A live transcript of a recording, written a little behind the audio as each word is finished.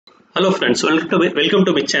Hello friends, welcome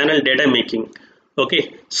to my channel DataMaking.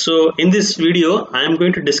 Okay, so in this video I am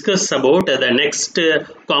going to discuss about the next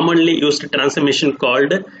commonly used transformation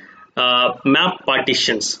called map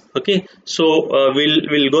partitions. Okay, so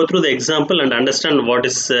we'll go through the example and understand what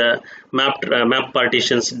is map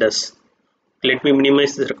partitions does. Let me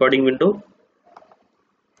minimize this recording window.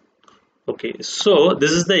 Okay, so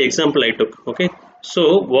this is the example I took. Okay,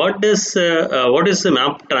 so what is the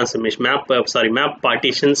map transformation? Map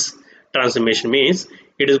partitions transformation means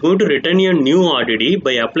it is going to return a new RDD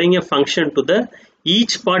by applying a function to the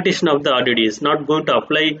each partition of the RDD. It's not going to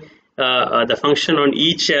apply the function on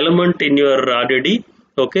each element in your RDD.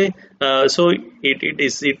 Okay, so it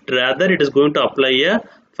is going to apply a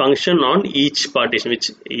function on each partition,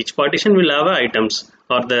 which each partition will have items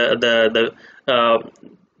or the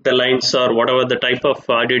lines or whatever the type of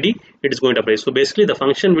RDD it is going to apply. So basically the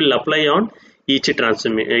function will apply on each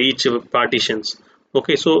partitions.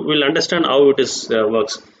 Okay, so we'll understand how it is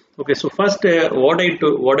works. Okay, so first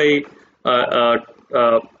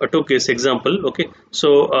took is example. Okay,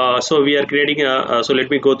 so we are creating a so let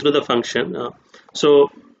me go through the function. Go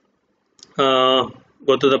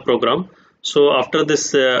to the program. So after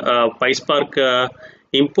this PySpark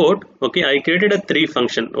import, okay, I created a three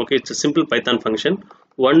function. Okay, it's a simple Python function.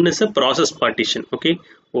 One is a process partition. Okay,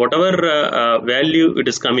 whatever value it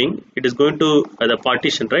is coming, it is going to the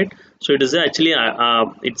partition, right? So it is actually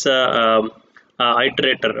it's a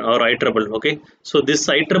iterator or iterable. Okay, so this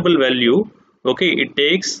iterable value, okay, it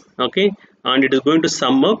takes, okay, and it is going to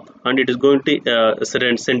sum up and it is going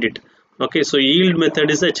to send it. Okay, so yield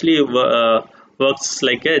method is actually works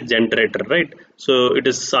like a generator, right? So it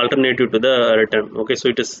is alternative to the return. Okay, so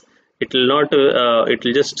it will not it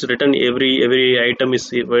will just return every item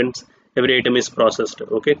is events, every item is processed.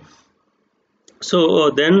 Okay, so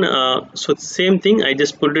then so same thing I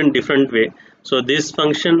just put it in different way. So this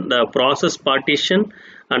function, the process partition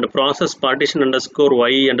and process partition underscore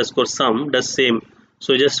y underscore sum does same.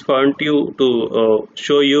 So just want you to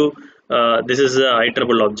show you this is a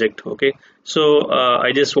iterable object. Okay, so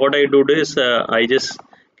what I do is I just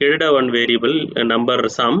created a one variable, a number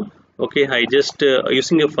sum. Okay, I just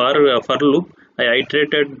using a for loop, I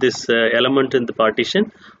iterated this element in the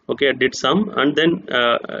partition. Okay, I did sum and then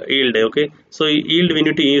yield. Okay, so yield we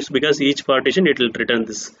need to use because each partition it will return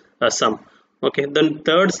this sum. Okay, then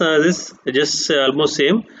third this just almost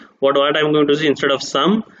same. What I'm going to do instead of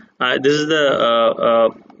sum, this is the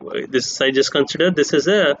this I just consider this is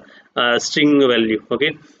a string value.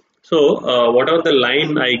 Okay, so whatever the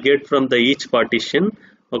line I get from the each partition.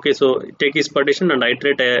 Okay, so take each partition and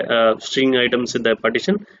iterate string items in the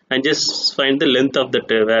partition and just find the length of that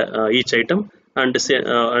each item and say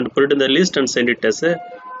and put it in the list and send it as a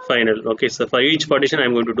final. Okay, so for each partition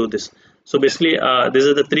I'm going to do this. So basically this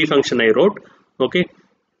is the three function I wrote. Okay,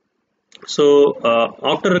 so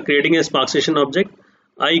after creating a Spark session object,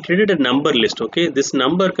 I created a number list. Okay, this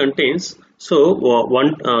number contains so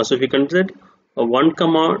if you consider 1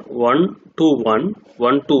 comma 1 to 1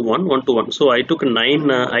 1 to 1 1 to 1. So I took 9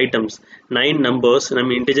 items, 9 numbers, I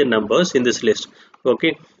mean integer numbers in this list.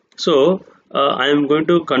 Okay, so I am going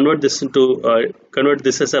to convert this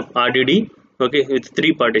as a RDD. Okay, with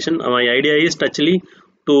 3 partition. My idea is actually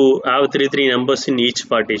to have three numbers in each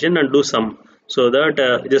partition and do sum, so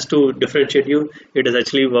that just to differentiate you, it is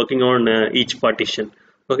actually working on each partition.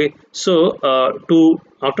 Okay, so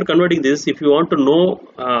after converting this, if you want to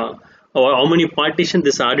know or how many partitions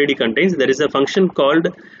this RDD contains, there is a function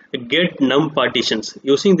called get num partitions.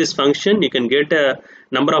 Using this function you can get a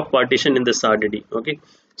number of partition in this RDD. Okay,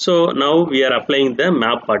 so now we are applying the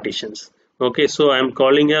map partitions. Okay, so I am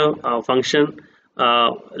calling a function.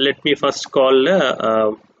 Let me first call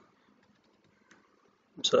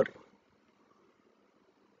sorry.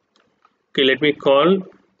 Okay, let me call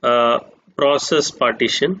process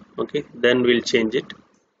partition. Okay, then we'll change it.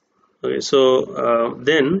 Okay, so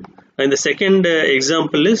then in the second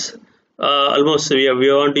example is almost we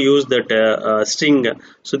want to use that string.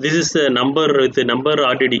 So this is the number with the number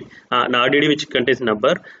RDD, an RDD which contains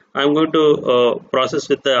number. I'm going to process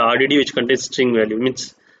with the RDD which contains string value,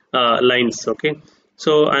 means lines. Okay,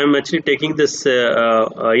 so I'm actually taking this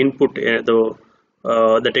input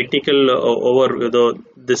the technical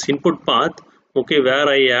this input path. Okay, where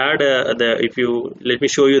I add let me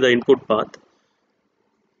show you the input path.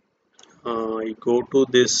 I go to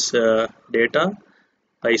this data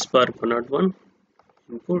PySpark 101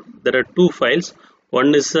 input. There are two files.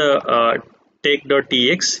 One is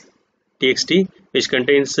take.txt which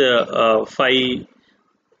contains five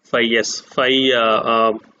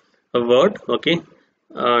word. Okay,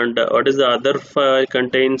 and what is the other file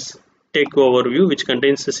contains take overview which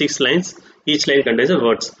contains 6 lines. Each line contains a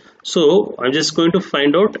words. So I'm just going to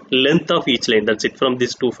find out length of each line. That's it from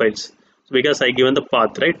these two files. So because I given the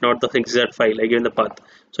path, right, not the exact file, I given the path.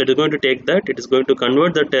 So it is going to take that, it is going to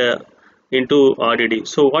convert that into RDD.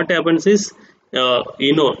 So what happens is,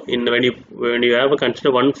 in when you have a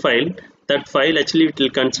consider one file, that file actually it will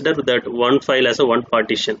consider that one file as a one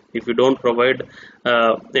partition if you don't provide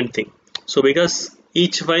anything. So because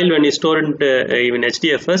each file when you store in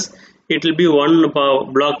HDFS, it will be one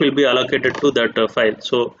block will be allocated to that file.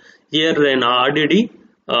 So here in RDD,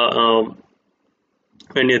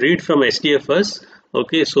 when you read from HDFS,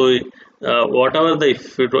 okay, so whatever the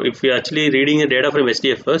if you actually reading the data from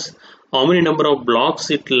HDFS, how many number of blocks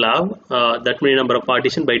it will have, that many number of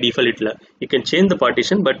partition by default it will have. You can change the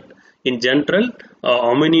partition, but in general,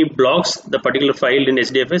 how many blocks the particular file in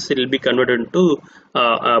HDFS, it will be converted into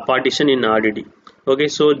partition in RDD. Okay,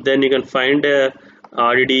 so then you can find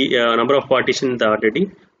RDD number of partition in the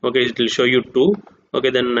RDD. Okay, it will show you 2. Okay,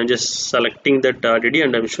 then I'm just selecting that RDD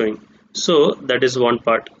and I'm showing. So that is one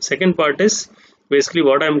part. Second part is basically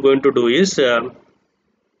what I'm going to do is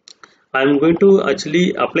I'm going to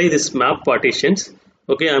actually apply this map partitions.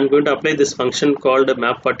 Okay, I'm going to apply this function called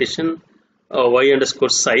map partition y underscore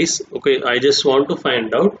size. Okay, I just want to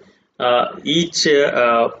find out each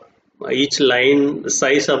line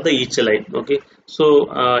size of the each line. Okay,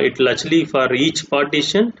 so it will actually for each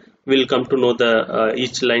partition will come to know the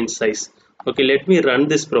each line size. Okay, let me run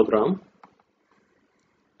this program.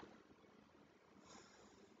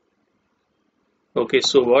 Okay,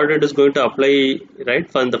 so what it is going to apply,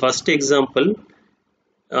 right, for the first example.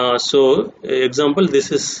 So example,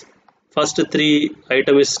 this is first 3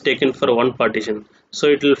 item is taken for one partition, so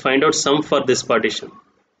it will find out sum for this partition.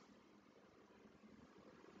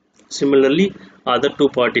 Similarly, other 2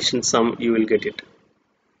 partition sum you will get it.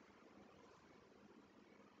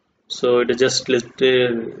 So it is just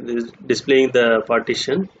displaying the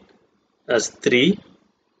partition as 3.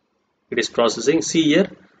 It is processing. See here,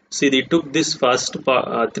 see they took this first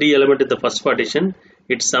 3 element in the first partition,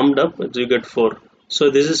 it summed up, so you get 4. So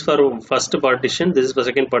this is for first partition, this is for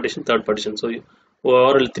second partition, third partition. So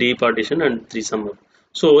overall 3 partition and 3 sum up.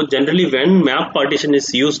 So generally when map partition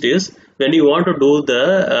is used is when you want to do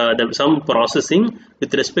the some processing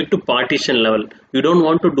with respect to partition level. You don't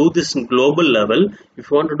want to do this global level. If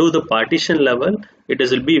you want to do the partition level, it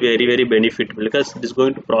will be very, very beneficial because it is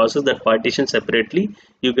going to process that partition separately.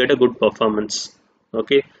 You get a good performance.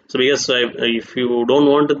 Okay, so because if you don't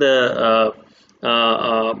want the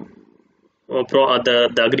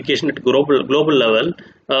aggregation at global level,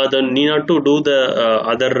 then you need not to do the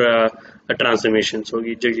other transformation. So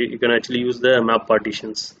you can actually use the map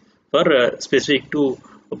partitions for specific to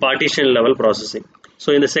partition level processing.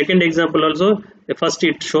 So in the second example also, first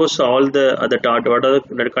it shows all the what are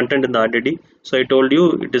the content in the RDD. So I told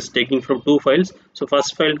you it is taking from 2 files. So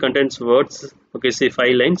first file contains words, okay, say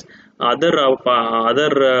 5 lines. Other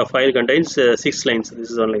file contains 6 lines. This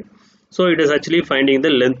is only. So it is actually finding the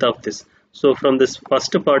length of this. So from this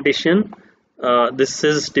first partition, this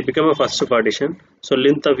is to become a first partition. So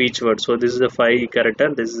length of each word. So this is a 5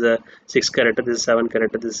 character, this is a 6 character, this is 7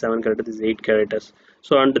 character, this is 7 character, this is 8 characters.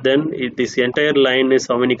 So and then this entire line is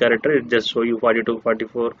how many characters? It just show you 42,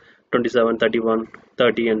 44, 27, 31,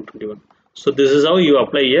 30 and 21. So this is how you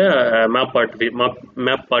apply a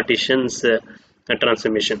map partitions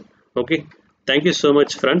transformation. Okay, thank you so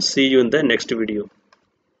much friends. See you in the next video.